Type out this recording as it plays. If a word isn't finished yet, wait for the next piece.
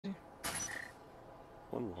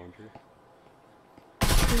one laundry.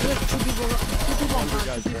 There's like two people on Laundry 5.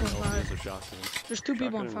 guy's 2 people right on now, he 5. has a shotgun. There's 2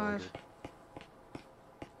 people on Shotgun and 5. laundry.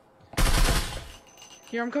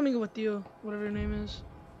 Here, I'm coming with you. Whatever your name is.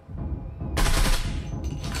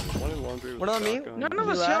 One in laundry with What a on me? shotgun. None of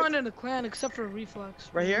You us lagged? here in the clan except for Reflex.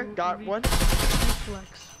 Right here, got one.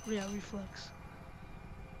 Reflex. Yeah, Reflex.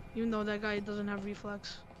 Even though that guy doesn't have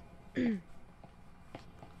Reflex. I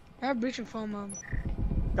have breaching foam.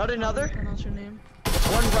 Got another. Pronounce your name.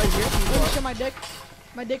 One right here. Oh shit, my dick.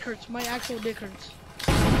 My dick hurts. My actual dick hurts.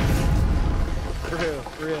 For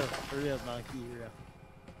real, monkey, real.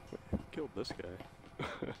 Killed this guy.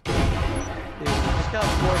 Dude, just got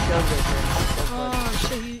 4 kills right here. Oh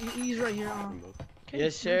shit, he's right here. Okay,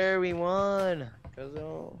 Yes, sir, we won. Cause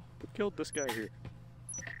Who killed this guy here?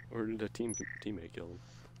 Or did a teammate kill him?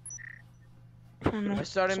 I don't know. I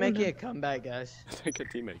started Someone making a did. comeback, guys. I think a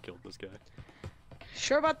teammate killed this guy.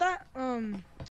 Sure about that?